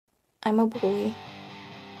I'm a bully.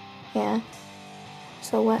 Yeah.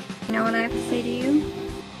 So what? You know what I have to say to you?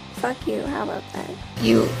 Fuck you, how about that?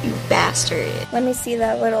 You bastard. Let me see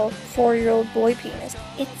that little 4-year-old boy penis.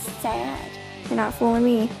 It's sad. You're not fooling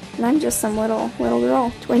me, and I'm just some little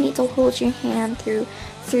girl. Do I need to hold your hand through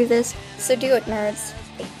this? So do it, nerds.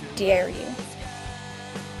 I dare you.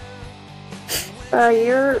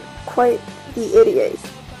 You're quite the idiot.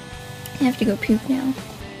 I have to go puke now.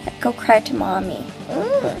 Go cry to mommy.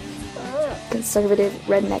 Conservative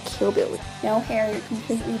redneck hillbilly. No hair, you're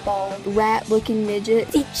completely bald. Rat-looking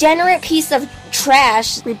midget. Degenerate piece of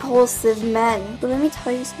trash. Repulsive men. But let me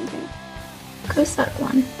tell you something. Who's that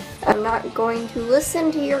one? I'm not going to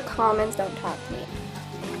listen to your comments. Don't talk to me.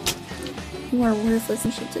 You are worthless.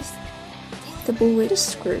 You should just take the bullet to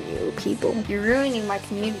screw you, people. You're ruining my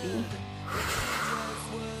community.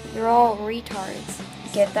 You're all retards.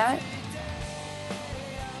 Get that?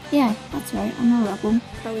 Yeah, that's right. I'm a rebel.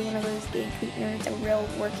 Probably one of those gay tweet nerds, a real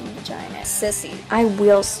working vagina. Sissy. I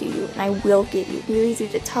will sue you, and I will get you. You're easy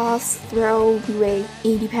to toss, throw, you weigh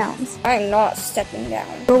 80 pounds. I'm not stepping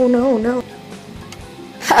down. No, no, no.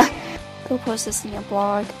 Go post this in your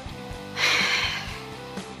blog.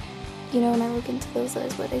 You know, when I look into those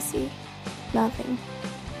eyes, what I see? Nothing.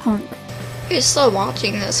 Punk. You're still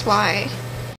watching this, why?